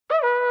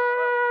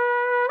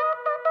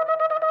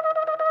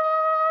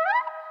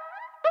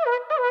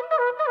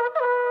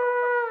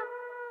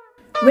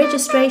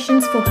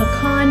Registrations for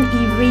Hakan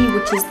Ivri,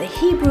 which is the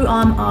Hebrew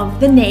arm of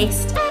The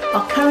Nest,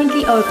 are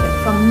currently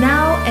open from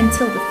now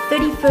until the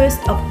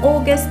 31st of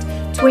August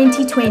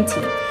 2020.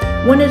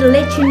 Wanted to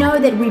let you know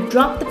that we've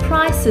dropped the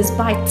prices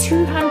by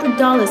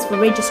 $200 for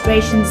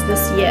registrations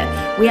this year.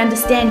 We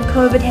understand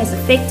COVID has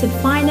affected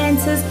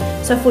finances,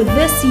 so for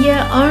this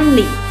year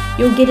only,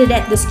 you'll get it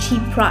at this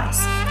cheap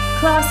price.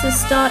 Classes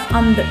start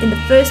in the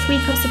first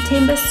week of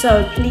September,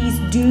 so please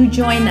do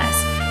join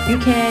us. You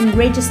can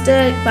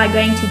register by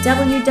going to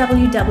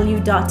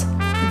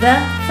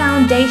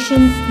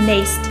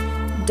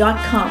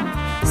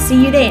www.thefoundationnest.com.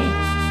 See you then.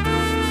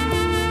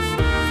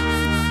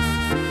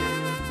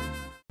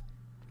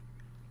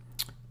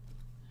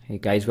 Hey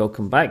guys,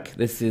 welcome back.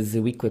 This is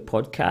the weekly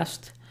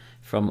podcast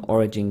from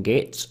Origin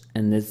Gates,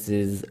 and this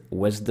is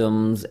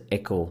Wisdom's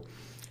Echo.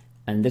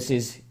 And this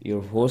is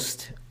your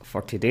host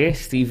for today,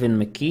 Stephen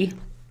McKee,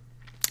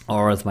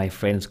 or as my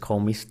friends call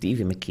me,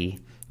 Stevie McKee.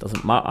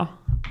 Doesn't matter.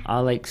 I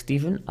like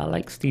Stephen, I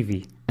like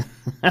Stevie.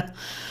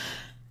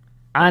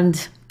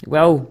 And,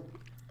 well,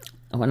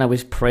 when I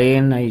was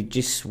praying, I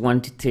just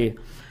wanted to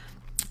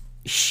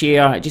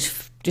share, it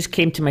just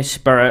came to my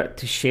spirit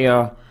to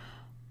share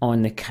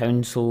on the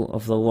counsel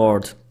of the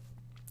Lord.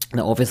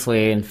 Now,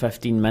 obviously, in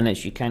 15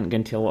 minutes, you can't go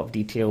into a lot of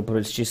detail, but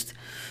it's just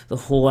the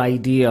whole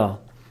idea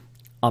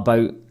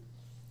about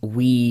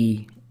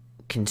we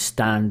can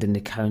stand in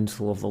the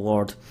counsel of the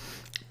Lord,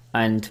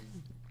 and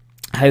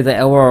how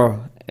that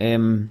our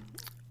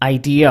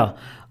idea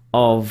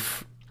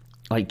of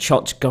like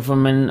church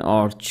government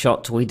or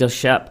church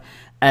leadership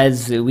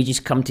is we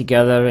just come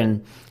together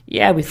and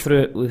we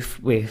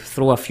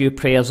throw a few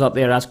prayers up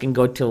there asking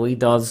God to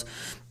lead us,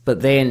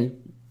 but then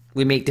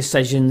we make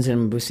decisions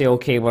and we say,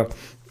 okay, we're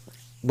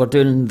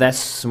doing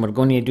this and we're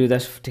going to do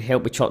this to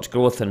help with church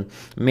growth, and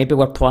maybe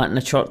we're planting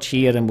a church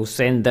here and we'll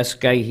send this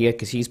guy here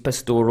because he's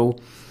pastoral.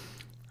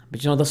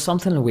 But there's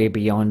something way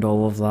beyond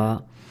all of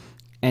that.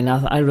 And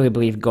I really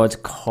believe God's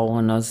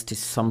calling us to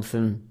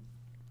something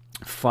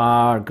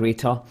far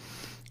greater.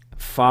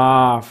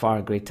 Far,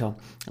 far greater.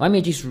 Let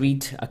me just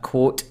read a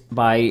quote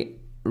by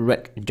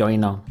Rick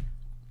Joyner.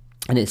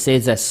 And it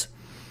says this: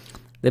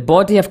 "The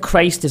body of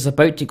Christ is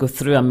about to go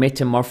through a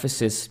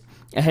metamorphosis.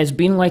 It has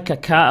been like a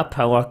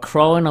caterpillar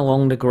crawling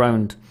along the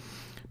ground,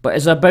 but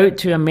is about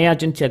to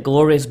emerge into a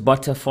glorious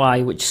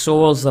butterfly which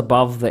soars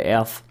above the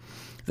earth.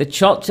 The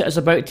church that is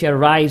about to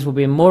arise will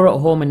be more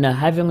at home in the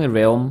heavenly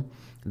realm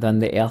than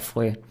the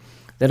earthly.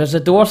 There is a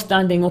door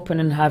standing open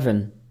in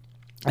heaven,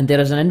 and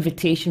there is an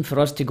invitation for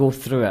us to go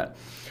through it.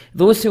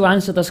 Those who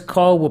answer this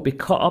call will be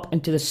caught up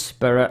into the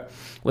Spirit,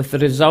 with the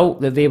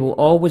result that they will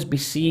always be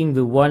seeing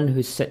the one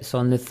who sits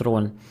on the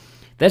throne.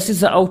 This is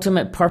the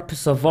ultimate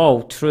purpose of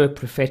all true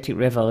prophetic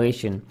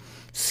revelation,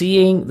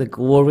 seeing the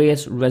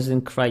glorious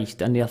risen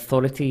Christ and the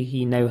authority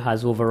he now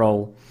has over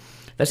all.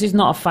 This is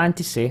not a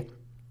fantasy.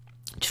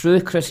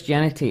 True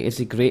Christianity is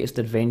the greatest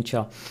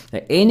adventure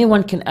that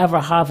anyone can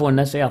ever have on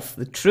this earth.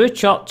 The true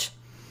church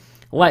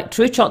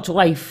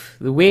life,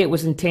 the way it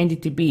was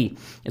intended to be,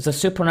 is a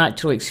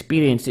supernatural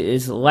experience. It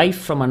is life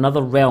from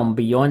another realm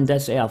beyond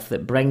this earth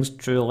that brings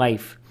true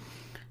life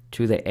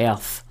to the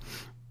earth."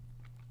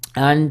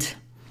 And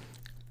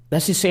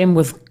that's the same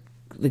with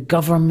the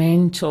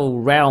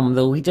governmental realm,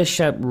 the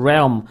leadership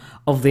realm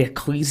of the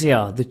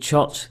ecclesia, the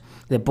church,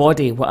 the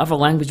body, whatever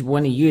language we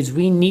want to use.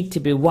 We need to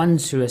be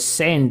ones who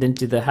ascend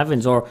into the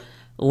heavens or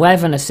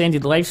live an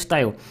ascended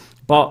lifestyle,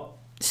 but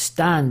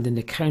stand in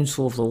the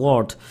counsel of the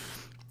Lord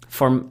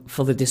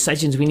for the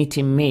decisions we need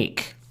to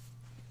make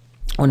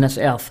on this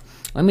earth.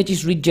 Let me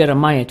just read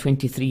Jeremiah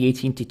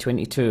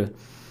 23:18-22,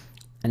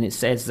 and it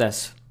says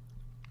this: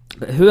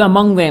 "But who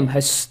among them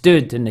has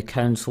stood in the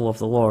counsel of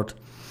the Lord,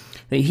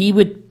 that he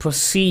would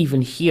perceive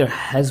and hear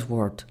his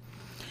word?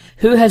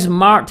 Who has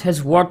marked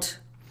his word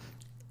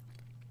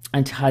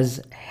and has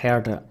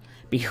heard it?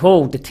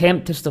 Behold, the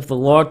tempest of the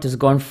Lord has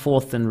gone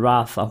forth in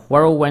wrath, a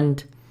whirling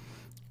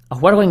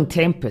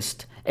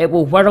tempest. It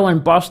will whirl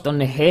and burst on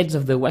the heads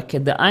of the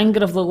wicked. The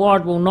anger of the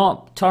Lord will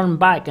not turn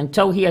back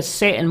until he has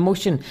set in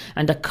motion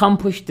and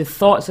accomplished the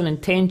thoughts and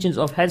intentions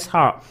of his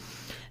heart.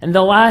 In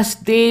the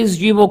last days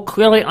you will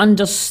clearly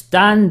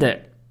understand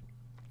it."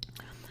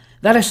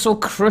 That is so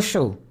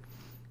crucial.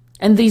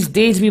 In these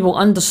days we will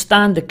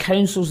understand the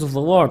counsels of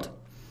the Lord.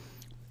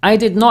 "I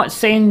did not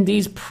send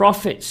these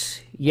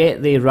prophets,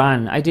 yet they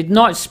ran. I did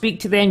not speak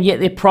to them, yet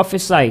they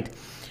prophesied.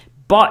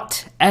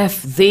 But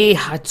if they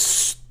had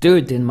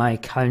stood in my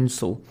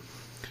counsel,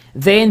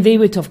 then they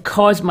would have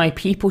caused my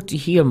people to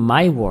hear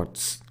my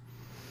words.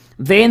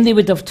 Then they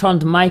would have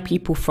turned my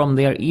people from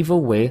their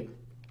evil way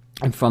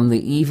and from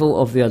the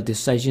evil of their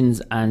decisions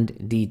and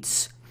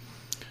deeds."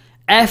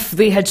 If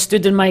they had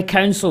stood in my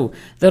counsel,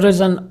 there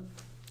is an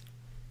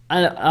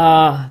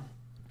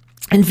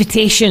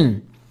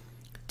invitation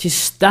to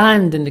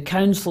stand in the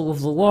counsel of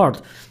the Lord.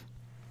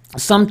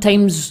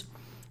 Sometimes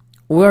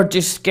we're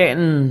just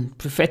getting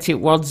prophetic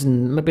words,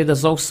 and maybe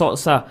there's all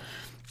sorts of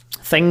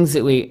things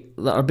that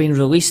are being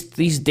released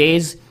these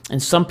days,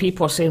 and some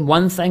people are saying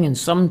one thing and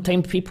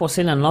sometimes people are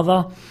saying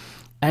another,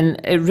 And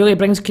it really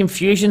brings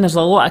confusion. There's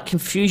a lot of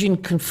confusion,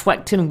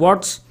 conflicting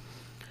words.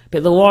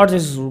 But the Lord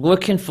is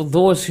looking for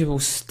those who will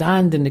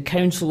stand in the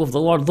counsel of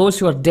the Lord, those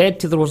who are dead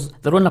to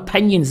their own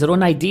opinions, their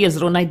own ideas,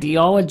 their own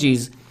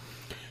ideologies,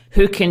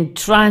 who can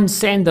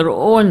transcend their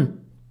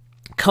own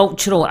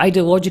cultural,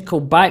 ideological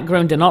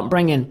background and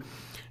upbringing,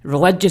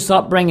 religious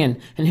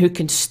upbringing, and who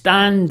can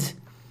stand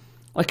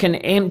like an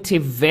empty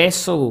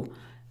vessel,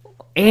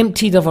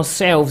 emptied of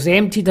ourselves,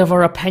 emptied of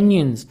our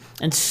opinions,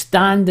 and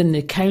stand in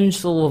the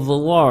counsel of the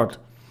Lord.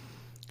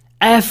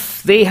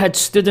 If they had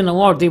stood in the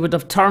Lord, they would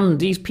have turned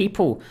these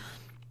people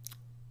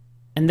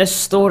in this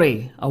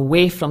story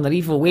away from their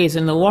evil ways.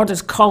 And the Lord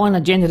is calling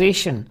a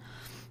generation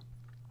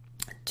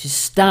to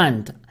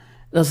stand.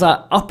 There's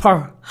an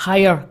upper,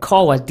 higher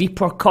call, a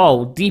deeper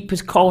call. Deep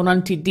is calling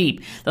unto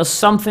deep. There's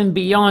something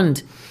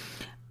beyond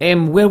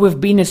where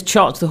we've been as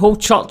church. The whole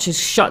church is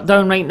shut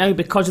down right now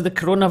because of the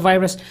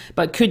coronavirus.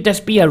 But could this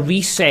be a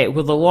reset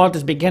where the Lord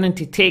is beginning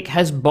to take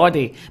his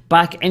body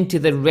back into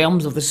the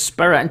realms of the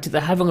Spirit, into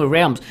the heavenly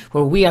realms,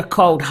 where we are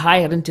called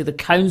higher into the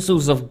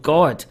counsels of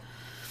God?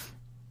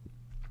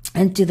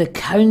 Into the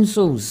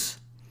counsels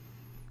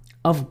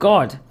of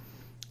God.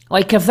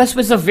 Like, if this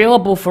was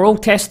available for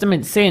Old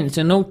Testament saints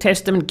and Old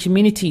Testament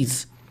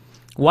communities,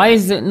 why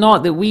is it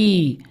not that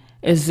we,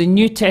 as the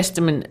New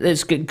Testament,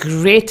 it's got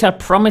greater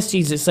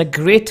promises, it's a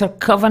greater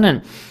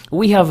covenant.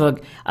 We have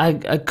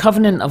a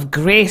covenant of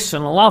grace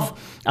and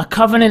love, a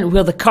covenant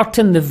where the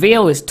curtain, the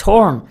veil is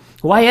torn.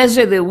 Why is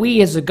it that we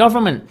as the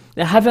government,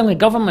 the heavenly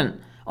government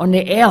on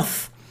the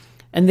earth,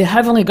 and the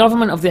heavenly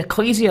government of the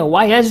ecclesia,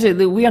 why is it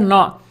that we are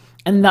not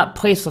in that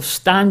place of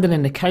standing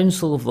in the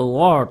counsel of the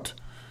Lord?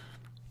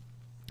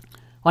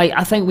 Like,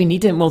 I think we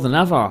need it more than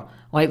ever.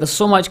 Like, there's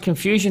so much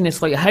confusion.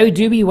 It's like, how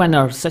do we win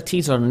our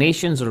cities or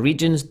nations or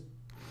regions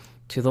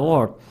to the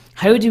Lord?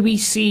 How do we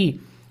see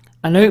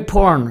an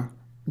outpouring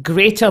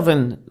greater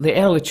than the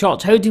early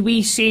church? How do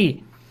we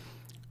see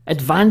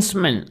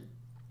advancement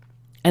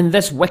in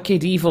this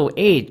wicked, evil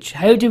age?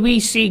 How do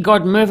we see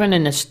God moving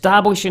and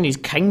establishing his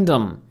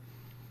kingdom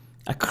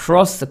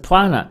across the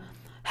planet?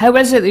 How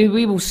is it that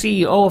we will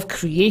see all of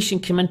creation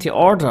come into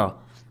order?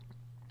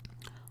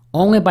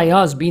 Only by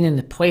us being in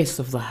the place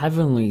of the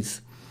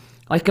heavenlies.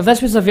 Like, if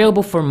this was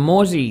available for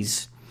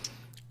Moses,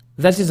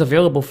 this is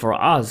available for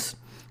us.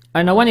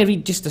 And I want to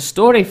read just a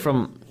story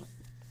from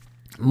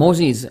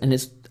Moses, and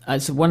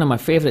it's one of my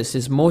favourites.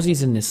 It's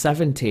Moses and the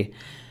 70.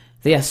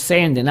 They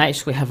ascend and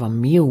actually have a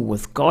meal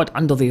with God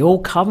under the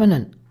old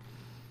covenant.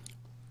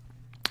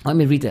 Let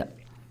me read it.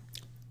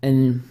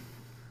 And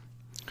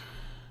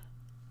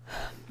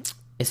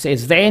it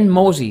says, Then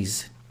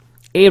Moses,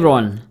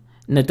 Aaron,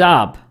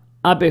 Nadab,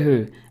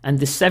 Abihu, and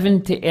the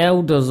 70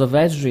 elders of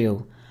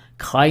Israel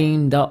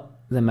climbed up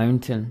the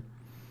mountain.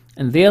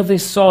 And there they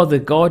saw the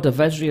God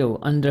of Israel.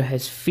 Under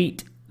his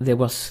feet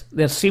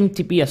there seemed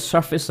to be a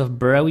surface of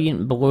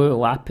brilliant blue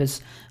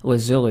lapis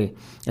lazuli,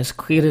 as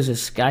clear as the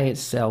sky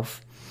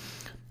itself.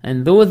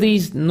 And though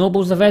these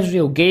nobles of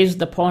Israel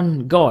gazed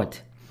upon God,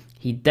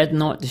 he did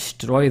not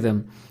destroy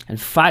them. In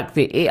fact,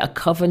 they ate a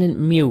covenant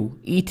meal,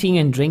 eating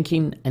and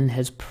drinking in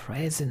his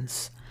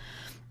presence.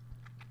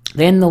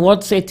 Then the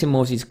Lord said to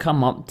Moses,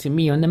 Come up to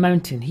me on the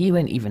mountain. He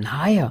went even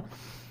higher.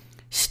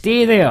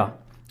 Stay there,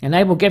 and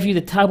I will give you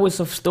the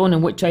tablets of stone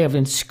in which I have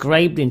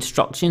inscribed the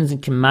instructions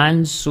and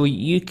commands so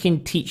you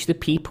can teach the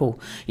people.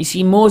 You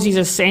see, Moses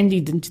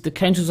ascended into the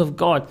counsels of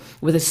God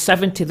with his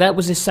 70. That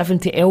was the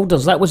 70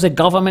 elders. That was the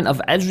government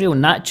of Israel,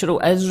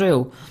 natural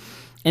Israel.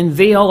 And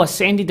they all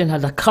ascended and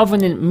had a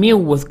covenant meal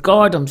with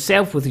God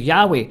himself, with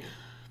Yahweh.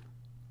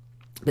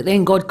 But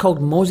then God called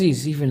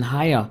Moses even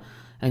higher.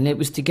 And it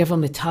was to give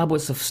him the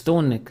tablets of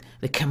stone,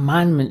 the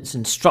commandments,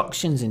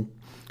 instructions, and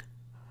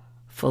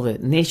for the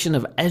nation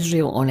of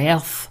Israel on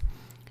earth.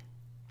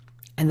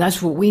 And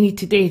that's what we need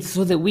today,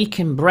 so that we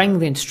can bring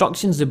the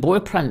instructions, the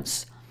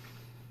blueprints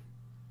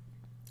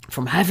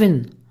from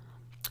heaven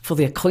for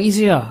the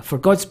ecclesia, for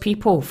God's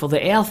people, for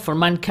the earth, for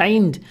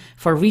mankind,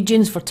 for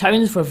regions, for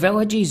towns, for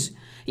villages,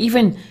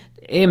 even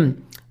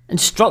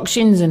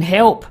instructions and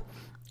help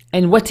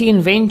and witty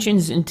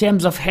inventions in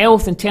terms of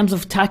health, in terms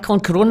of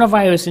tackling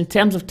coronavirus, in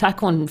terms of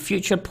tackling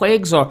future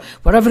plagues or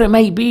whatever it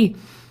might be.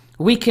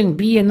 We can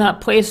be in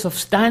that place of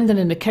standing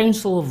in the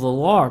counsel of the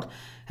Lord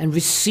and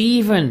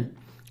receiving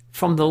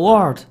from the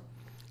Lord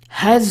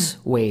his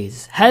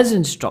ways, his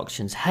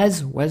instructions,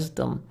 his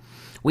wisdom.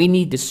 We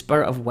need the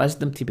spirit of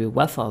wisdom to be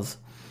with us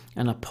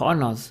and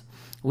upon us.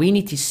 We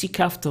need to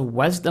seek after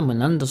wisdom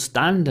and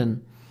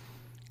understanding.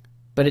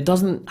 But it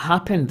doesn't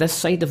happen this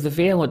side of the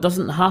veil. It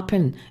doesn't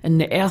happen in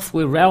the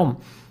earthly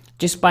realm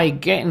just by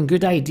getting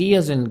good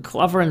ideas and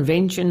clever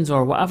inventions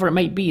or whatever it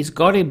might be. It's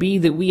got to be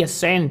that we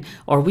ascend,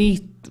 or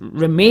we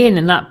remain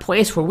in that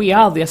place where we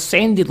are, the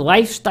ascended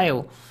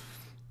lifestyle.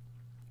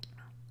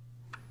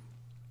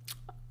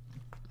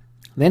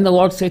 Then the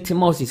Lord said to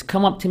Moses,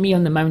 Come up to me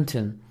on the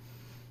mountain.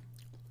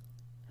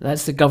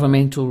 That's the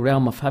governmental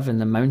realm of heaven,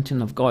 the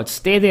mountain of God.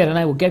 Stay there, and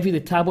I will give you the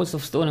tablets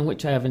of stone in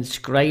which I have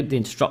inscribed the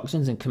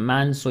instructions and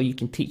commands so you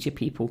can teach your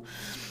people.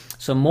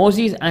 So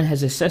Moses and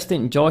his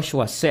assistant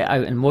Joshua set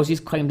out, and Moses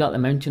climbed up the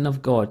mountain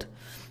of God.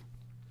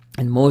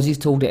 And Moses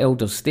told the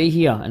elders, "Stay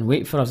here and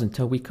wait for us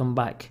until we come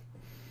back.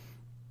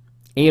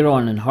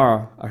 Aaron and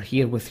Hur are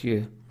here with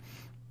you."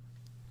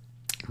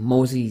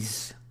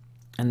 Moses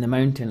and the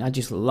mountain. I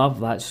just love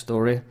that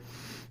story.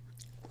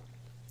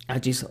 I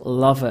just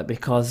love it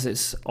because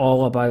it's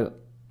all about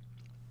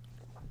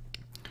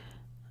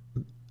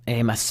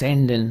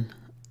ascending.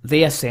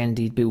 They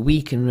ascended, but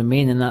we can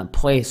remain in that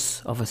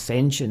place of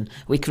ascension.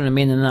 We can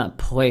remain in that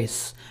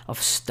place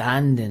of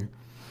standing.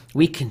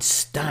 We can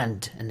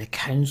stand in the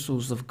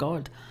counsels of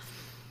God.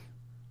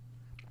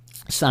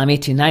 Psalm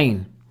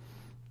 89,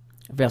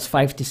 verse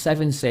 5 to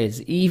 7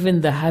 says, "Even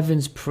the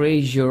heavens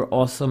praise your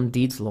awesome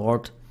deeds,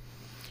 Lord,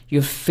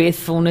 your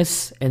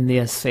faithfulness in the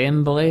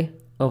assembly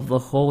of the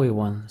holy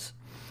ones.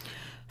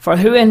 For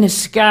who in the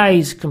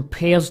skies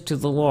compares to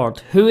the Lord?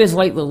 Who is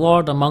like the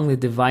Lord among the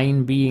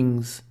divine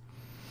beings?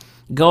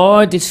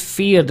 God is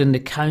feared in the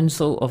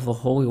council of the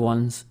holy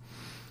ones,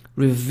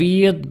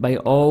 revered by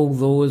all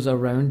those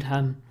around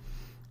him."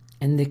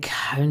 In the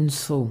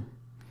council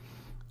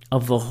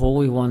of the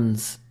holy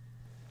ones.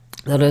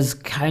 There is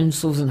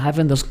councils in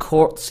heaven, there's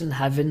courts in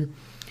heaven.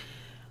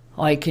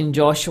 Like in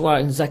Joshua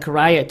and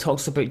Zechariah, it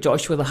talks about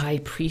Joshua the high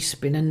priest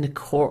being in the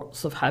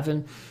courts of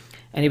heaven.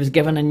 And he was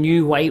given a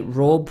new white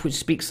robe which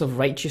speaks of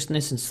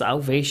righteousness and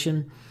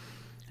salvation.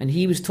 And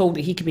he was told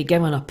that he could be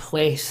given a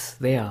place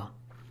there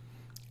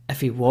if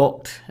he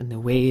walked in the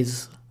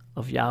ways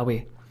of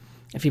Yahweh,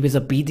 if he was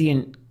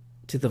obedient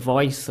to the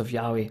voice of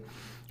Yahweh.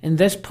 And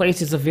this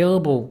place is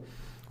available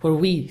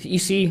where you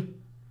see,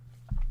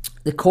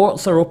 the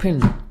courts are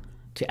open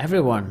to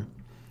everyone,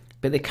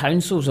 but the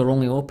councils are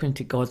only open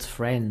to God's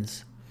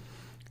friends.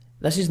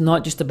 This is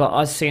not just about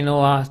us saying,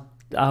 "Oh,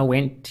 I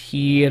went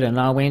here and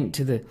I went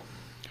to the,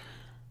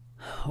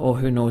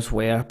 who knows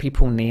where."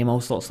 People name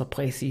all sorts of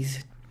places.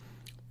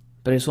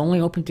 But it's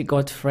only open to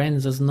God's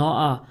friends.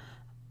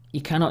 You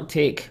cannot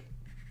take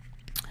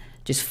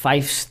just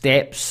 5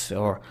 steps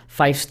or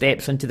 5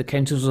 steps into the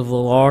counsels of the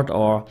Lord,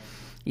 or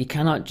you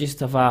cannot just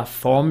have a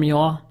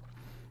formula.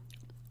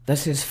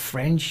 This is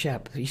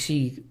friendship. You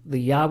see, the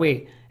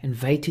Yahweh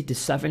invited the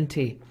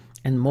 70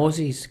 and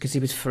Moses because he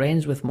was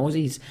friends with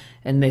Moses.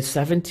 And the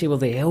 70 were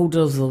the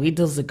elders, the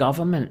leaders, the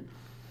government.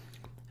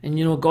 And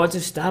you know, God's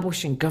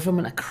establishing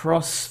government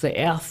across the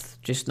earth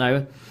just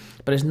now.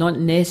 But it's not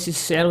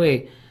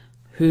necessarily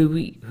who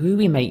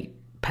we might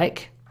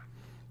pick.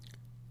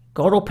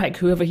 God will pick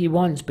whoever he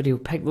wants, but he'll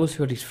pick those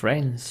who are his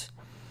friends,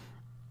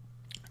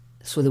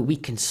 so that we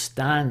can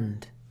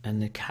stand in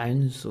the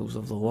counsels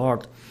of the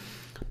Lord.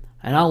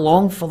 And I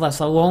long for this.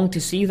 I long to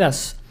see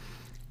this.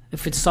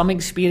 If it's some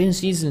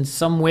experiences in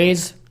some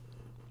ways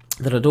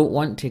that I don't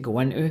want to go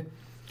into,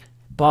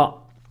 but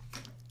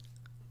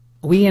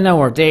we in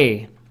our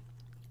day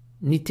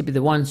need to be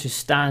the ones who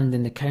stand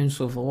in the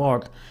counsel of the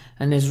Lord.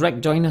 And as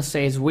Rick Joyner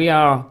says, we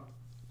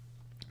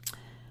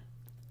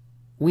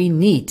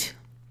need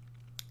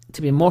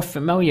to be more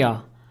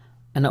familiar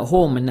and at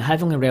home in the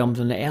heavenly realms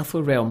and the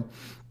earthly realm.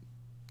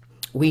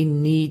 We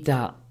need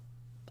that.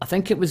 I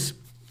think it was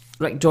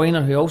Rick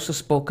Joyner who also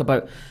spoke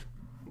about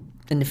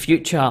in the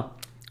future,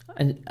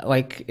 and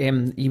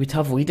you would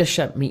have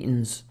leadership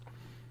meetings,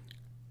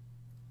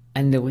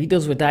 and the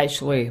leaders would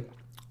actually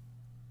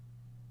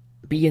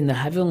be in the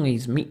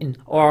heavenlies meeting.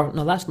 Or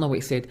no, that's not what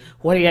he said.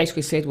 What he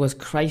actually said was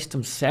Christ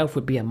himself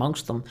would be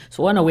amongst them.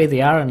 So in a way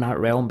they are in that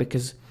realm,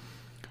 because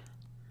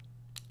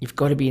you've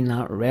got to be in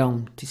that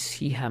realm to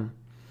see him.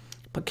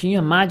 But can you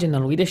imagine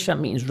our leadership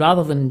meetings,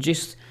 rather than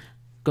just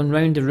going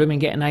round the room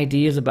and getting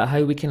ideas about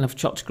how we can have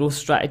church growth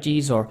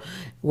strategies, or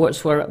what's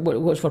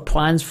for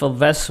plans for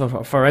this,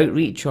 or for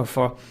outreach, or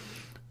for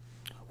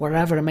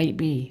wherever it might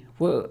be?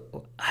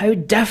 How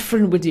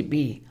different would it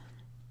be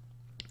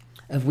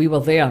if we were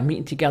there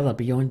meeting together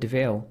beyond the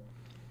veil,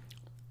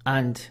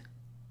 and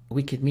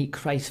we could meet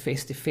Christ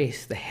face to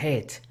face, the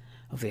head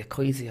of the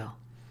ecclesia,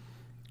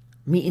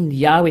 meeting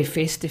Yahweh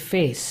face to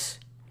face,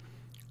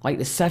 like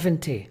the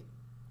 70,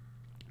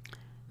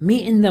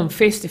 meeting them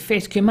face to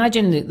face. Can you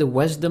imagine the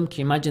wisdom? Can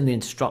you imagine the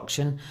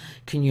instruction?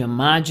 Can you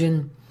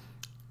imagine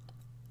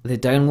the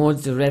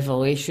downloads, the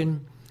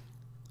revelation?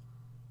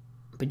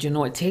 But you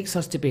know, it takes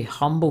us to be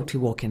humble to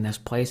walk in this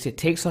place. It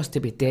takes us to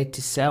be dead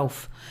to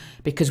self,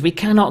 because we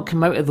cannot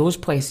come out of those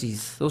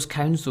places, those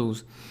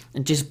councils,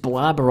 and just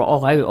blabber it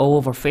all out all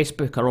over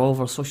Facebook or all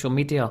over social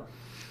media.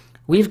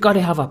 We've got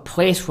to have a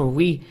place where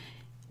we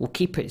will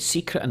keep it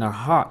secret in our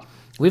heart.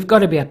 We've got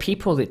to be a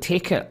people that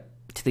take it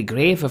to the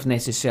grave if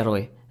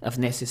necessary.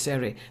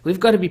 We've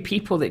got to be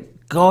people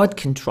that God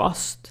can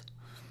trust.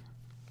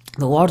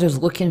 The Lord is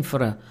looking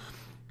for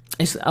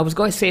I was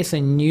going to say it's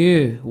a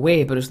new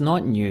way, but it's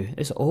not new.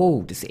 It's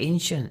old. It's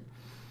ancient.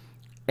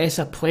 It's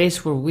a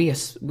place where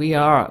we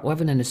are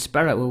living in the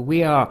Spirit, where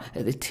we are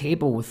at the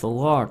table with the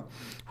Lord,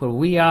 where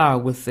we are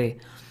with the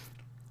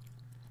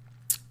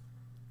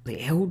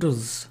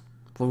elders,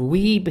 where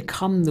we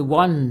become the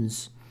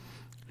ones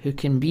who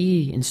can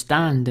be and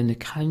stand in the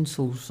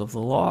counsels of the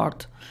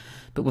Lord.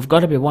 But we've got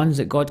to be ones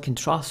that God can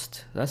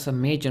trust. That's a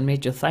major,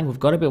 major thing. We've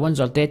got to be ones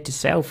that are dead to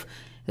self,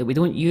 that we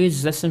don't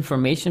use this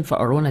information for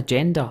our own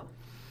agenda.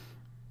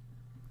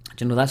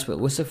 Do you know, that's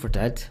what Lucifer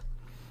did?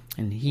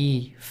 And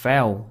he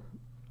fell.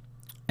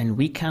 And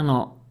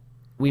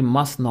we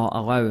must not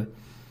allow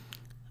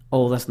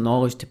all this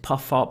knowledge to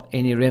puff up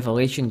any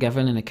revelation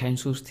given in the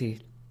councils to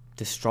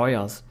destroy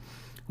us.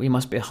 We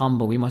must be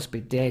humble. We must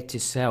be dead to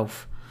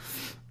self.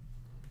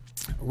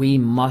 We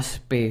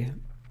must be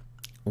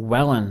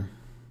willing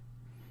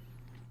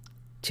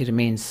to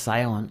remain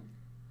silent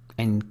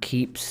and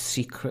keep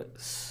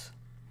secrets.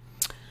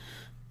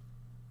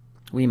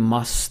 We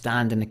must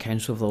stand in the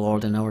counsel of the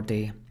Lord in our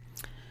day.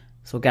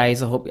 So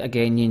guys, I hope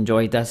again you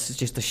enjoyed this. It's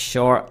just a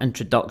short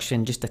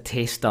introduction, just a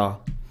taster.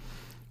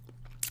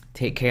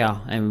 Take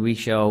care, and we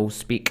shall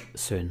speak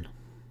soon.